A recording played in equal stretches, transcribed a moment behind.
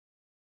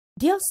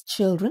Dear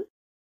children,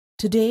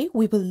 today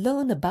we will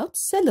learn about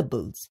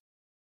syllables.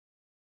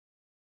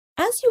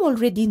 As you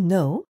already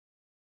know,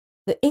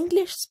 the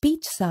English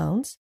speech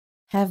sounds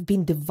have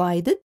been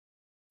divided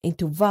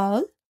into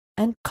vowel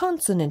and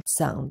consonant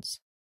sounds.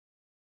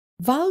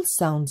 Vowel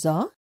sounds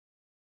are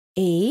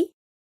A,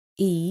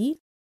 E,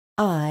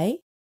 I,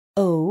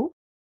 O,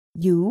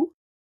 U,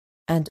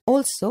 and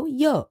also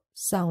Y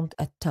sound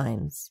at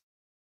times.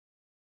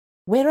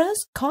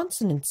 Whereas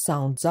consonant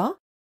sounds are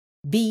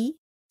B,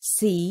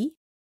 C,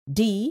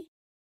 D,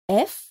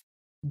 F,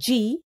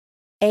 G,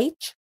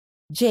 H,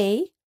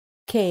 J,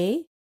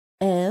 K,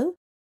 L,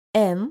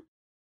 M,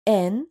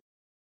 N,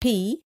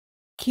 P,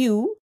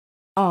 Q,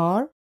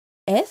 R,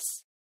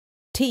 S,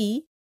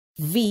 T,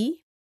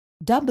 V,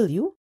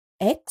 W,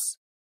 X,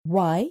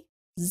 Y,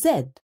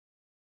 Z.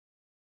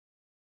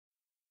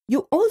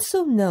 You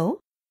also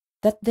know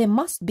that there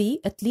must be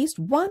at least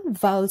one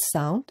vowel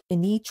sound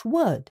in each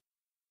word.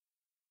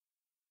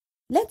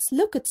 Let's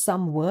look at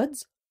some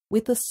words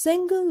with a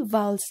single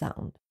vowel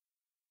sound.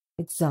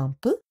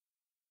 Example: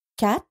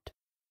 cat,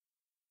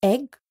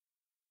 egg,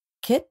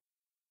 kit,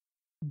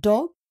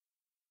 dog,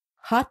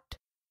 hut,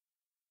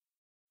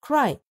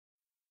 cry.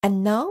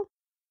 And now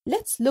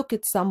let's look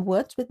at some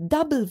words with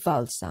double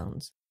vowel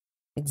sounds.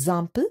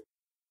 Example: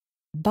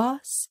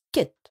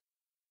 basket,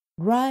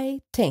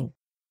 writing,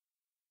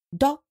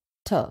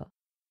 doctor,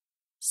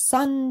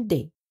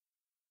 Sunday.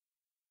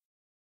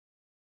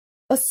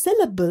 A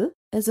syllable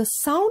is a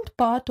sound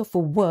part of a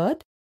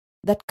word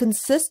that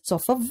consists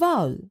of a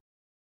vowel.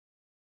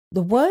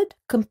 The word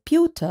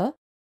computer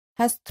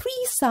has 3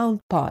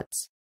 sound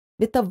parts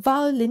with a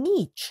vowel in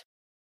each.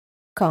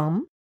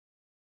 Com,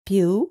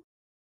 pu,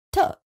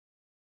 t.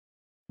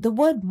 The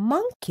word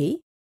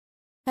monkey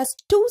has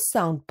 2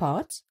 sound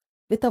parts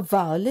with a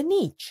vowel in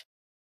each.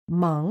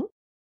 Mung,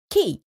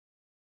 ki.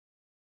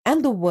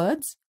 And the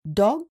words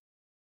dog,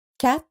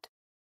 cat,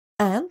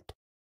 ant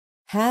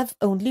have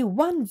only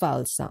 1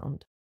 vowel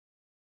sound.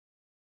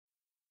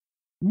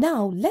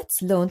 Now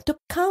let's learn to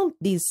count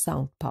these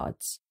sound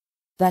parts,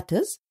 that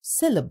is,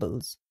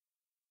 syllables.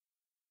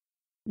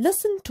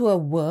 Listen to a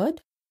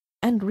word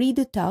and read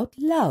it out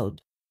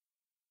loud.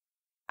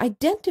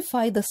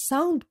 Identify the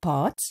sound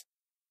parts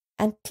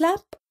and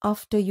clap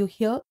after you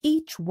hear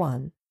each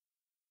one.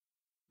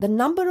 The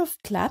number of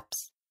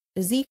claps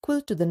is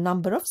equal to the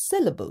number of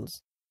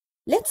syllables.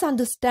 Let's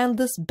understand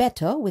this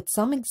better with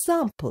some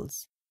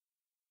examples.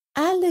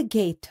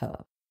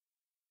 Alligator.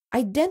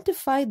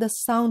 Identify the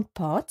sound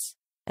parts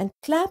and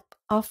clap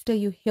after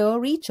you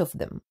hear each of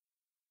them.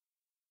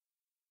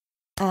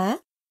 A,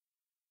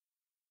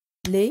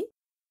 li,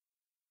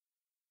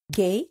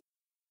 ge,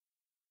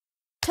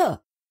 t.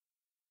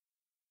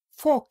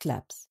 4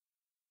 claps.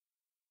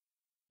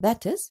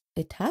 That is,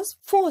 it has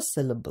 4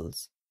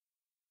 syllables.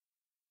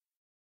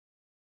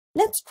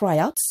 Let's try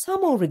out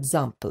some more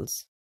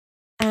examples.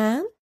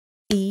 An,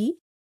 e,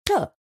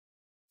 t.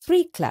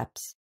 3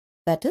 claps.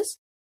 That is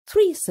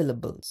 3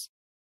 syllables.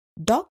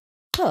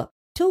 Doctor,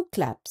 2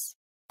 claps.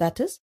 That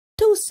is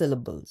 2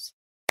 syllables.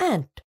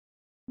 Ant,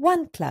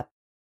 1 clap.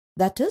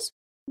 That is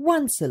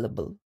 1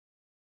 syllable.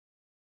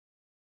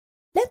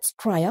 Let's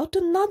try out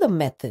another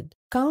method.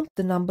 Count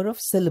the number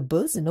of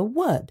syllables in a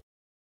word.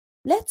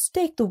 Let's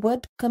take the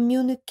word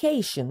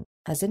communication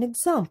as an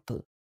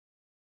example.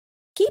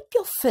 Keep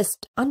your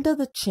fist under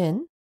the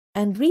chin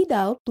and read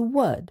out the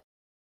word.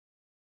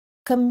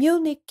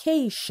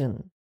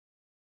 Communication.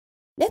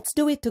 Let's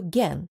do it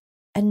again,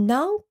 and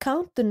now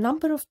count the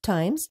number of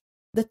times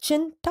the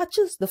chin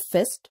touches the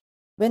fist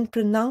when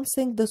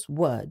pronouncing this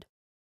word.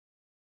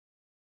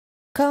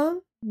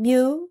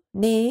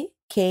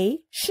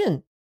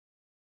 Communication.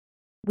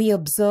 We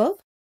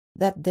observe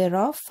that there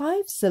are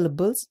 5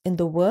 syllables in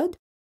the word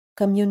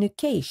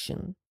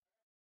communication.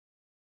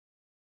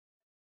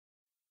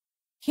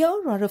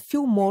 Here are a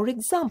few more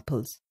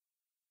examples.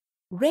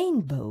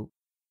 Rainbow,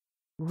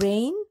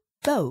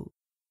 rainbow.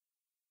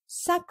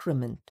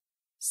 Sacrament,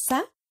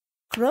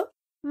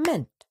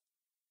 sacrament.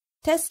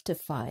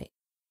 Testify,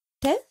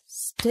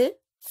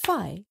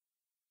 testify.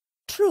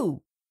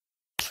 True,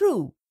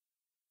 true.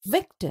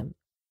 Victim,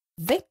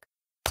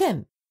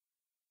 victim.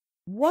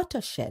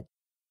 Watershed,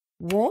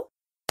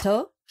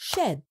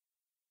 watershed.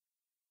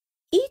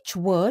 Each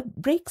word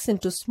breaks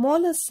into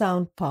smaller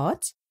sound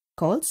parts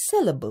called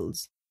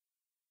syllables.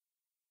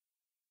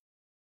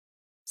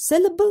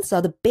 Syllables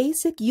are the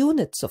basic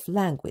units of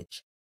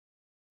language.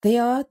 They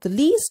are the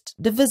least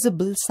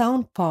divisible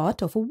sound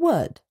part of a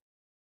word.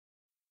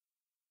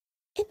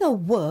 In a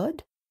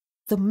word,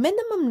 the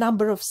minimum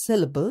number of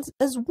syllables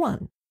is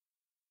 1,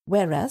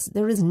 whereas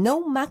there is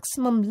no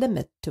maximum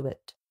limit to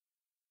it.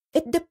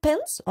 It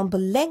depends on the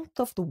length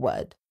of the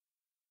word.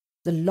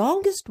 The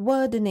longest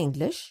word in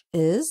English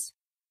is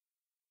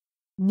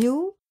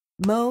nu,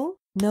 mo,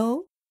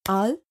 no,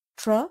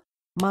 ultra,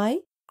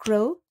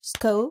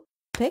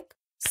 microscopic,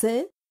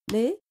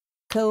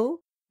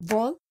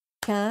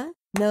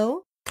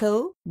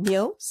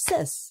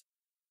 volcanoconiosis.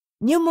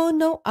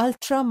 Pneumono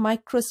ultra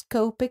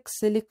microscopic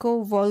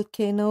silico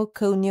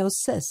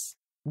volcanoconiosis,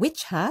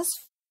 which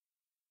has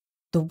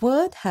The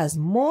word has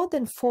more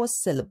than 4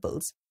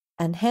 syllables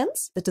and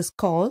hence it is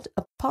called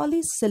a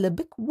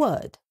polysyllabic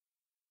word.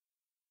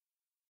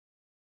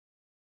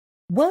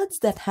 Words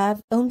that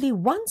have only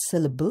 1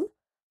 syllable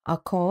are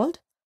called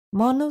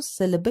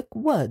monosyllabic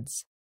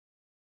words.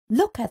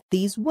 Look at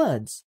these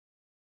words: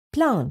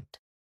 plant,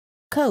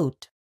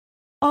 coat,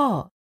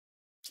 are,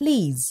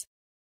 please.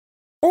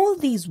 All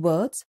these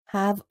words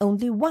have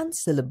only 1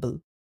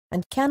 syllable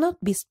and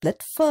cannot be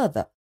split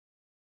further.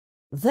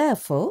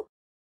 Therefore,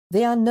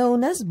 they are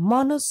known as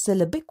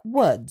monosyllabic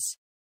words.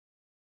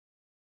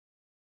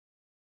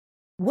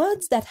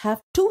 Words that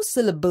have 2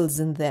 syllables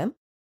in them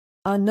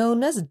are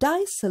known as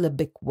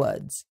disyllabic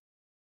words.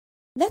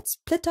 Let's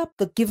split up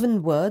the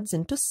given words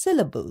into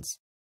syllables.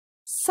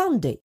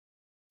 Sunday,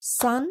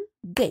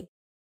 sun-day.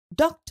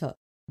 Doctor,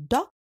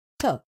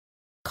 doctor.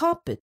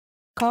 Carpet,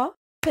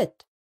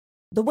 carpet.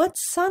 The word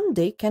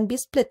Sunday can be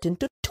split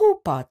into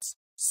 2 parts,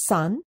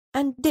 sun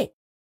and day.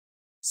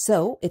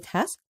 So it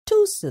has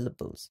 2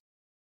 syllables,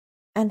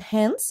 and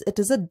hence it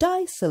is a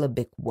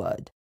disyllabic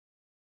word.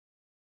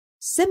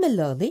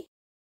 Similarly,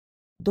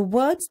 the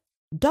words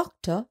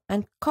doctor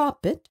and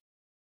carpet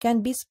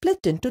can be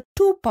split into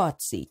 2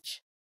 parts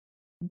each.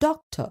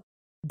 Doctor,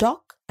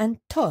 doc and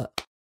ter.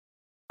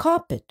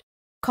 Carpet,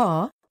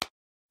 car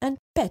and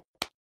pet.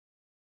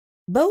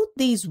 Both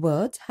these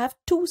words have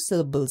 2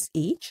 syllables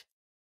each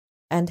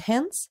and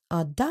hence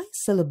are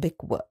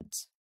disyllabic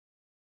words.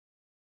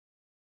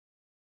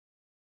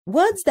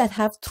 Words that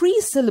have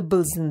 3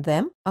 syllables in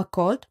them are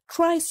called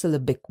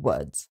trisyllabic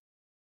words.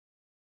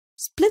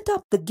 Split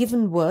up the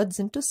given words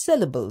into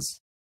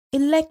syllables.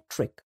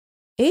 Electric,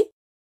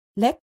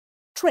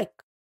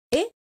 e-lec-tric,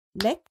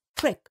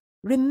 e-lec-tric.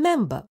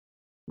 Remember,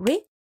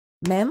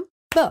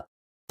 re-mem-ber.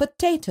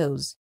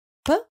 Potatoes,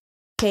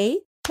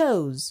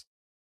 p-ta-toes.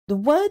 The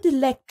word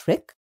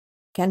electric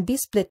can be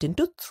split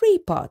into 3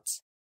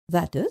 parts,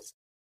 that is,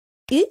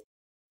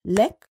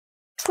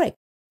 e-lec-tric.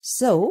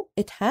 So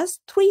it has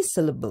 3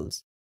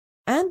 syllables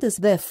and is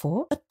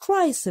therefore a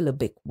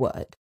trisyllabic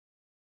word.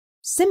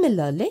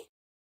 Similarly,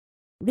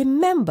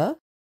 remember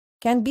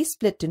can be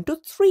split into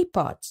 3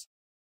 parts,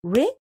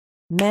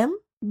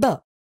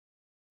 re-mem-ber.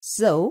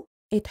 So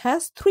it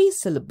has 3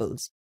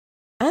 syllables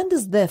and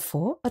is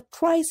therefore a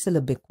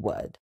trisyllabic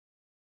word.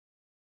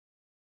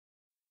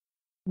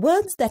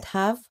 Words that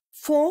have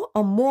 4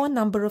 or more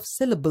number of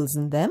syllables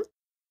in them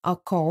are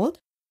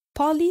called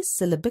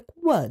polysyllabic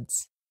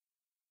words.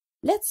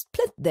 Let's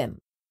split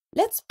them.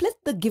 Let's split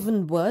the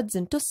given words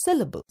into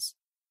syllables.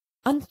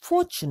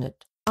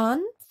 Unfortunate,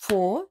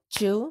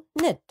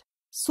 unfortunate.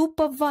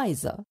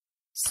 Supervisor,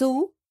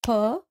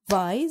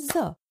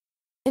 supervisor.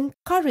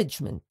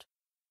 Encouragement,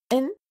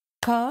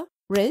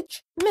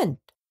 encouragement.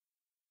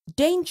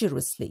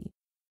 Dangerously,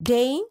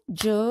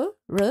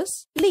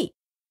 dangerously.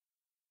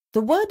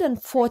 The word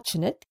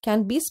unfortunate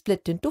can be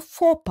split into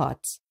 4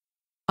 parts.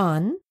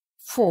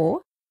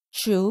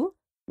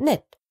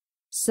 Un-for-chu-nit.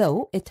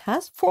 So it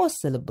has 4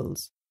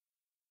 syllables,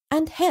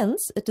 and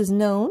hence it is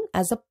known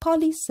as a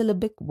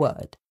polysyllabic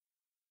word.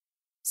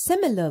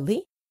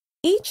 Similarly,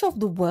 each of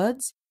the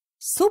words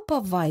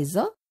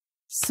supervisor,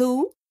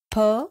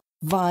 supervisor,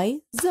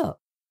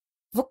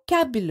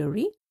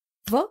 vocabulary,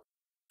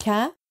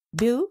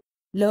 vocabulary,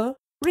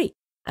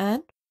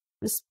 and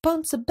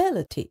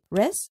responsibility,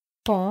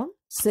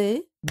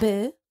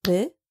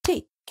 responsibility,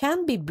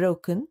 can be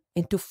broken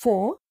into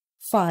 4,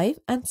 5,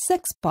 and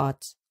 6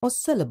 parts or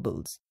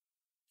syllables,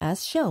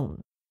 as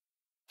shown.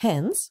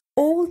 Hence,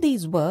 all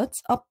these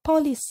words are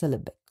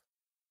polysyllabic.